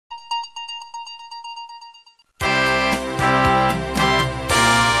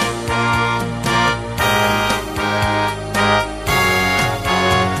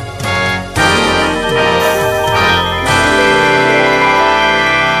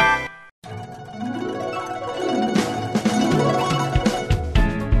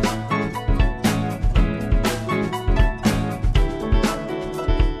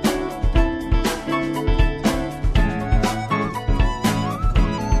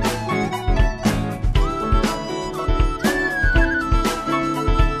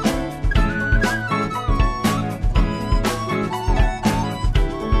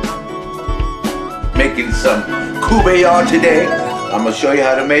some kubeon today. I'm going to show you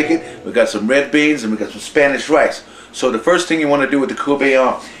how to make it. We got some red beans and we got some Spanish rice. So the first thing you want to do with the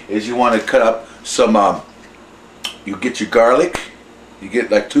kubeon is you want to cut up some, you get your garlic. You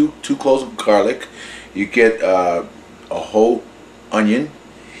get like two cloves of garlic. You get a whole onion,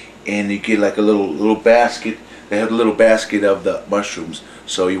 and you get like a little basket. They have a little basket of the mushrooms,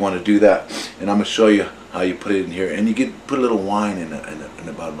 so you want to do that. And I'm going to show you how you put it in here. And you put a little wine in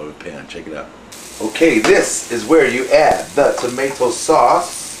the bottom of the pan. Check it out. Okay, this is where you add the tomato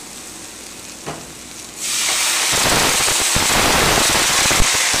sauce.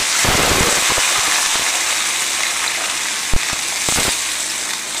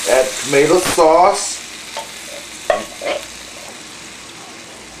 Add tomato sauce.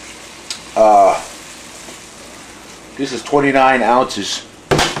 This is 29 ounces.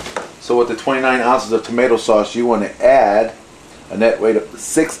 So with the 29 ounces of tomato sauce, you want to add a net weight of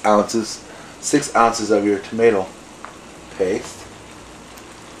 6 ounces. 6 ounces of your tomato paste.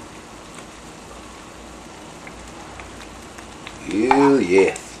 Ew,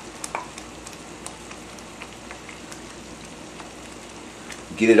 yes.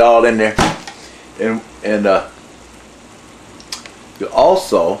 Get it all in there. And you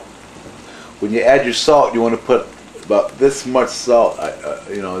also, when you add your salt, you want to put about this much salt,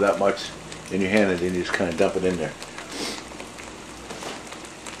 you know, that much in your hand, and then you just kind of dump it in there.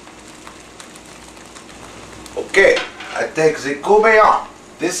 Okay, I take the kubeon.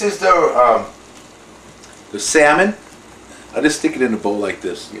 This is the salmon. I just stick it in a bowl like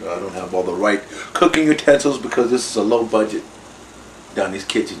this. You know, I don't have all the right cooking utensils because this is a low budget Donnie's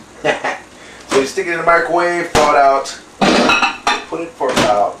kitchen. So you stick it in the microwave, thaw it out, put it for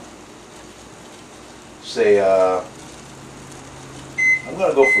about, say, I'm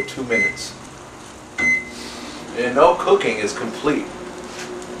gonna go for 2 minutes. And no cooking is complete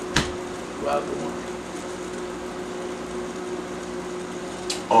without the one.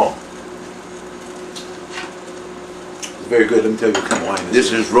 Oh, it's very good. Let me tell you what kind of wine this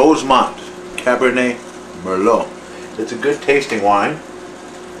is. This is Rosemont Cabernet Merlot. It's a good tasting wine.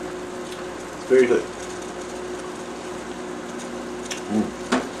 It's very good.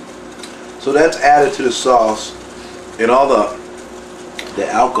 So that's added to the sauce, and all the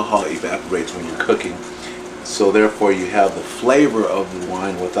alcohol evaporates when you're cooking. So therefore you have the flavor of the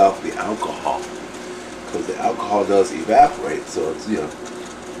wine without the alcohol, because the alcohol does evaporate. So it's, you know,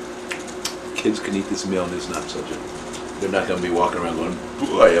 kids can eat this meal and it's not such a, they're not going to be walking around going,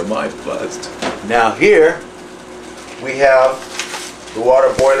 boy am I buzzed. Now here we have the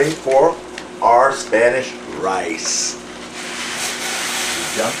water boiling for our Spanish rice.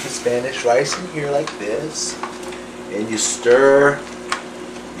 You dump the Spanish rice in here like this, and you stir,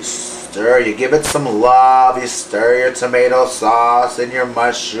 you give it some love, you stir your tomato sauce and your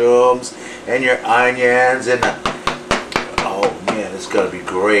mushrooms and your onions, and oh man, it's gonna be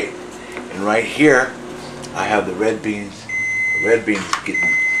great. And right here I have the red beans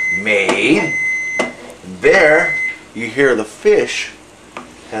getting made, and there you hear the fish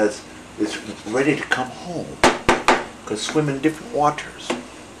is ready to come home, because swim in different waters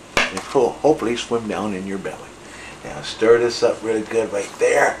and hopefully swim down in your belly. Now stir this up really good right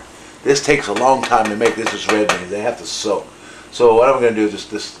there. This takes a long time to make. This is red beans. They have to soak. So what I'm going to do is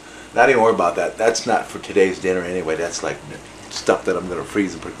just not even worry about that. That's not for today's dinner anyway. That's like stuff that I'm going to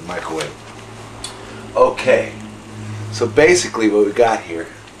freeze and put in the microwave. Okay. So basically what we got here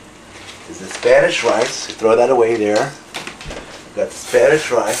is the Spanish rice. You throw that away there. We've got the Spanish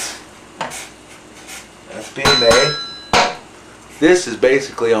rice. That's being made. This is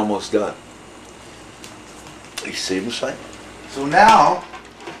basically almost done. You see what I'm saying? So now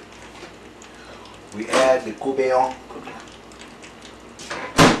we add the kubeon.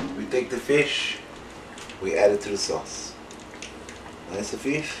 We take the fish, we add it to the sauce. That's the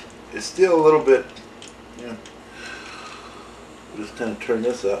fish. It's still a little bit, you know, we'll just kind of turn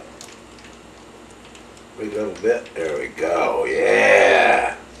this up. Break it up a bit. There we go.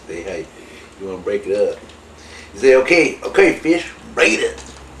 Yeah. See how you want to break it up. You say, okay, fish, break it up.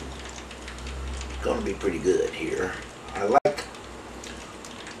 It's going to be pretty good here. I like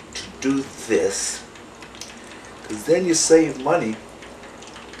to do this because then you save money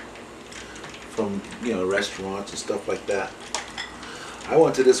from, you know, restaurants and stuff like that. I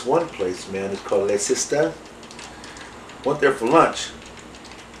went to this one place, man. It's called Le Sister. Went there for lunch.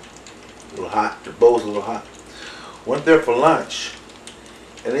 A little hot. The bowl's a little hot. Went there for lunch,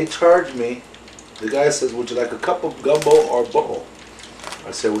 and they charged me. The guy says, "Would you like a cup of gumbo or a bowl?"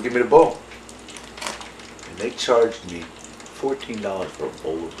 I said, "Well, give me the bowl." And they charged me $14 for a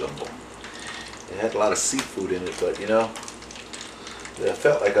bowl of gumbo. It had a lot of seafood in it, but you know, I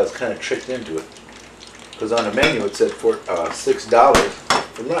felt like I was kind of tricked into it. Because on the menu it said for $6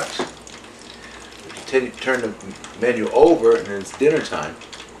 for lunch. If you turn the menu over and it's dinner time,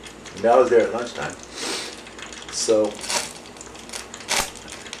 and I was there at lunchtime, so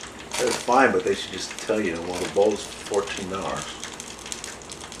that's fine, but they should just tell you, well, the bowl's $14.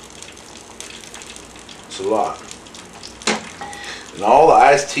 It's a lot. And all the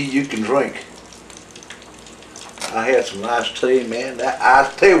iced tea you can drink. I had some iced tea, man. That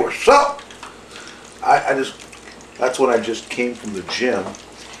iced tea was something. That's when I just came from the gym,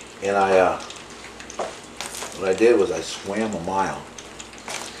 and what I did was I swam a mile,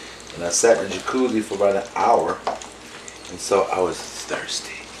 and I sat in the jacuzzi for about an hour, and so I was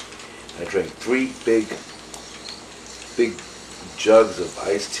thirsty. I drank 3 big jugs of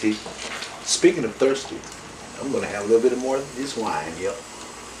iced tea. Speaking of thirsty, I'm gonna have a little bit more of this wine here.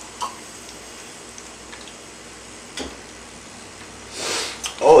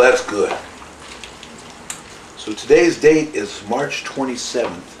 Oh, that's good. So today's date is March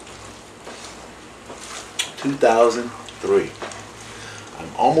 27th, 2003.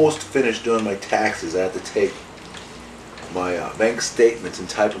 I'm almost finished doing my taxes. I have to take my bank statements and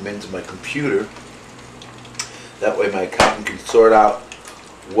type them into my computer. That way my accountant can sort out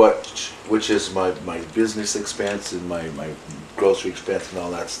which is my business expense and my grocery expense and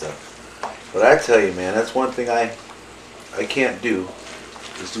all that stuff. But I tell you, man, that's one thing I can't do,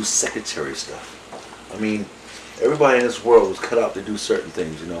 is do secretary stuff. I mean, everybody in this world was cut out to do certain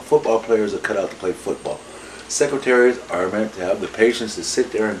things. You know, football players are cut out to play football. Secretaries are meant to have the patience to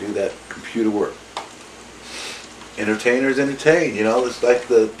sit there and do that computer work. Entertainers entertain. You know, it's like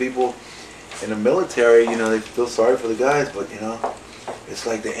the people in the military. You know, they feel sorry for the guys, but you know, it's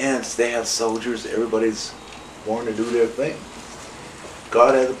like the ants. They have soldiers. Everybody's born to do their thing.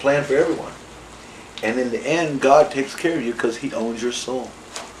 God has a plan for everyone, and in the end, God takes care of you because He owns your soul.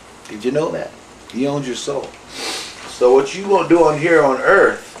 Did you know that? He owns your soul. So what you gonna do on here on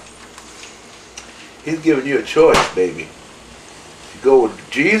earth, He's giving you a choice, baby. You go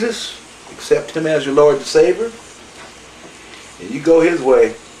with Jesus, accept Him as your Lord and Savior, and you go His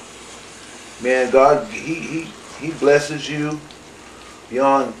way. Man, God, He blesses you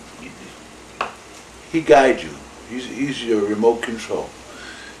beyond. He guides you. He's your remote control.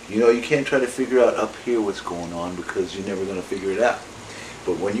 You know, you can't try to figure out up here what's going on because you're never gonna figure it out.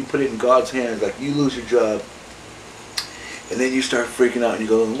 But when you put it in God's hands, like you lose your job, and then you start freaking out and you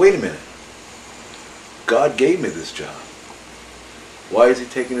go, wait a minute. God gave me this job. Why is He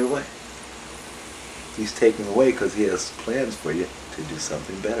taking it away? He's taking it away because He has plans for you to do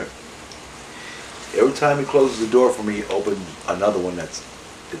something better. Every time He closes the door for me, He opens another one that's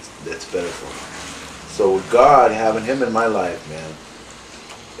better for me. So with God, having Him in my life, man,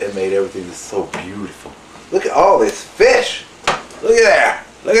 it made everything so beautiful. Look at all this fish. Look at that.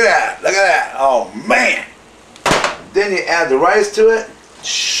 Look at that. Look at that. Oh, man. Then you add the rice to it.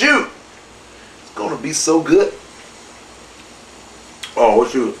 Shoot. It's going to be so good. Oh,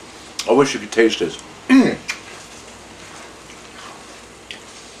 I wish you could taste this.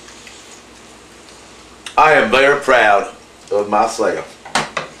 I am very proud of myself.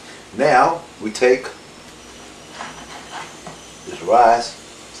 Now, we take this rice.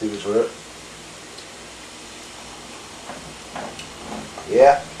 See what's with it?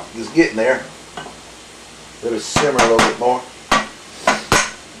 Yeah, just getting there. Let it simmer a little bit more.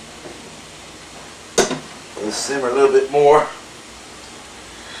 Let it simmer a little bit more.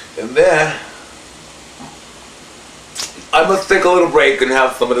 And then I must take a little break and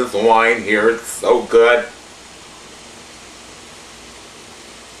have some of this wine here. It's so good.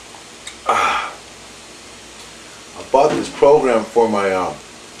 I bought this program for my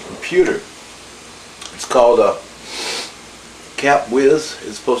computer. It's called CapWiz.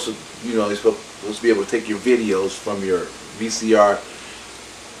 It's supposed to, you know, it's supposed to be able to take your videos from your VCR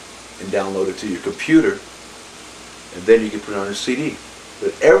and download it to your computer, and then you can put it on a CD.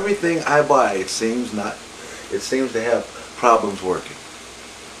 But everything I buy, it seems to have problems working.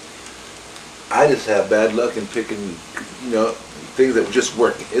 I just have bad luck in picking, you know, things that just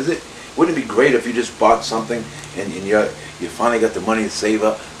work. Wouldn't it be great if you just bought something and you finally got the money to save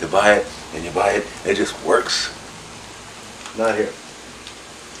up to buy it, and you buy it, and it just works? Not here.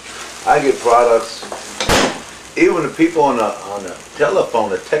 I get products. Even the people on the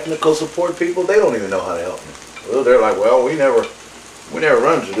telephone, the technical support people, they don't even know how to help me. Well, they're like, well, we never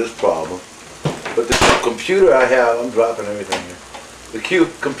run into this problem. But the computer I have, I'm dropping everything here. The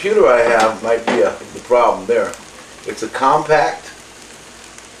computer I have might be the problem there. It's a compact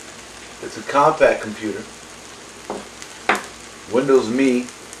computer. Windows Me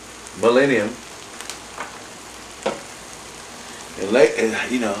Millennium.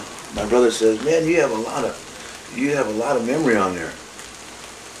 And you know, My brother says, man, you have a lot of memory on there.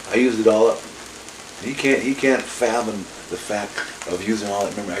 I used it all up. He can't fathom the fact of using all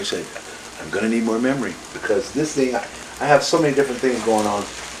that memory. I said, I'm gonna need more memory because this thing, I have so many different things going on.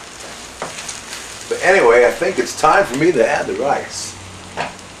 But anyway, I think it's time for me to add the rice.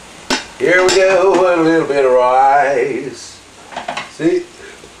 Here we go, a little bit of rice. See,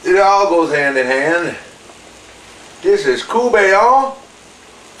 it all goes hand in hand. This is Coubayon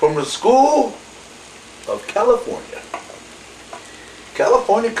from the School of California.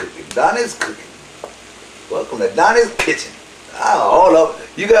 California cooking, Donnie's cooking. Welcome to Donnie's kitchen. All up,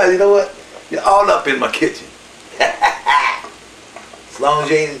 you guys, you know what? You're all up in my kitchen. As long as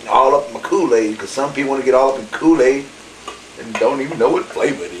you ain't all up in my Kool-Aid, because some people want to get all up in Kool-Aid and don't even know what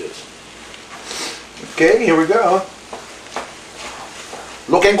flavor it is. Okay, here we go.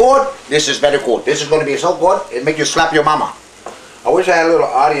 Looking good? This is very good. This is going to be so good, it'll make you slap your mama. I wish I had a little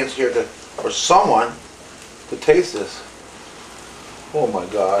audience here for someone to taste this. Oh my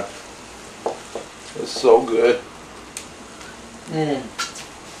God. It's so good.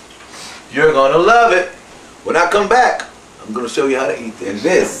 You're gonna love it. When I come back, I'm gonna show you how to eat this. And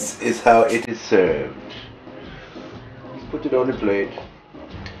this is how it is served. Just put it on the plate.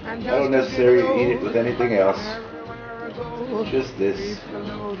 I don't necessarily eat it with anything else. Just this.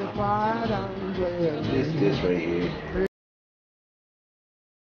 Just this right here.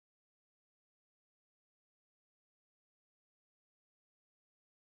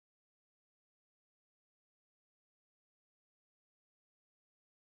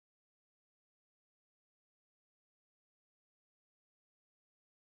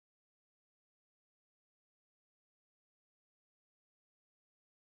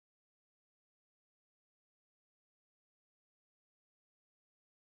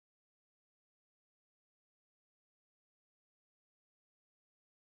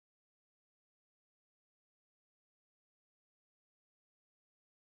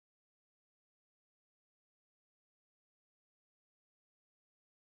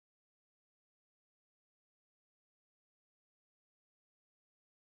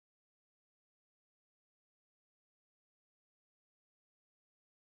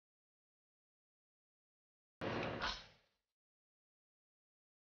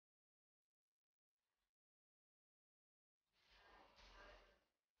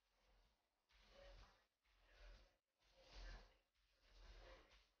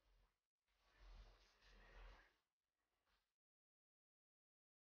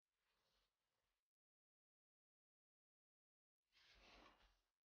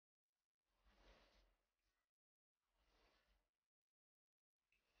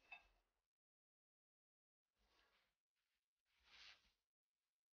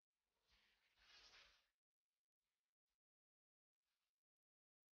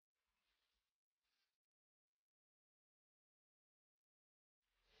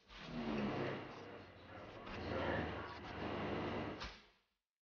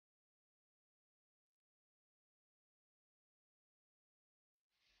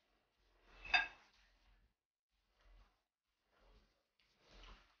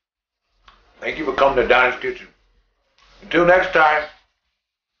 Thank you for coming to Donnie's Kitchen. Until next time,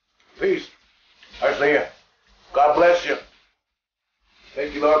 peace. I see you. God bless you.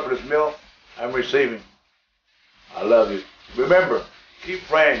 Thank you, Lord, for this meal I'm receiving. I love you. Remember, keep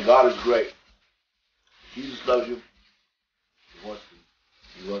praying. God is great. Jesus loves you. He wants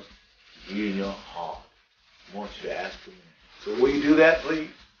to be in your heart. He wants you to ask for me. So will you do that, please?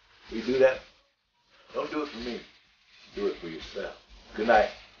 Will you do that? Don't do it for me. Do it for yourself. Good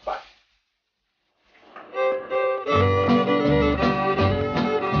night. Bye.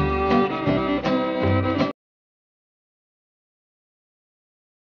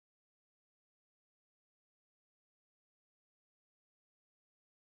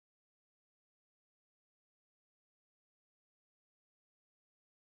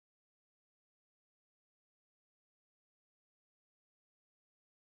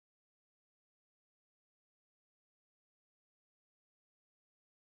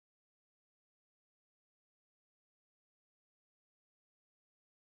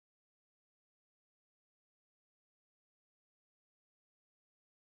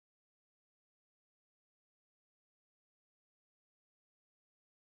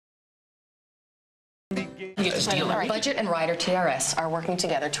 Budget and Ryder TRS are working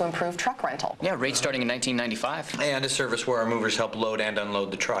together to improve truck rental. Yeah, rates starting in 1995. And a service where our movers help load and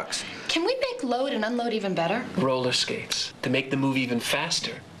unload the trucks. Can we make load and unload even better? Roller skates to make the move even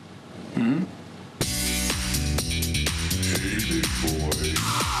faster. Hey, big boy.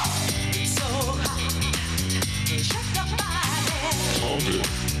 So hot, shut the fire. Hold it.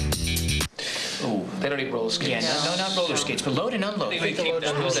 They don't need roller skates. Yeah, no, not roller skates, but load and unload.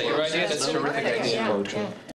 Was that your idea? That's a terrific idea.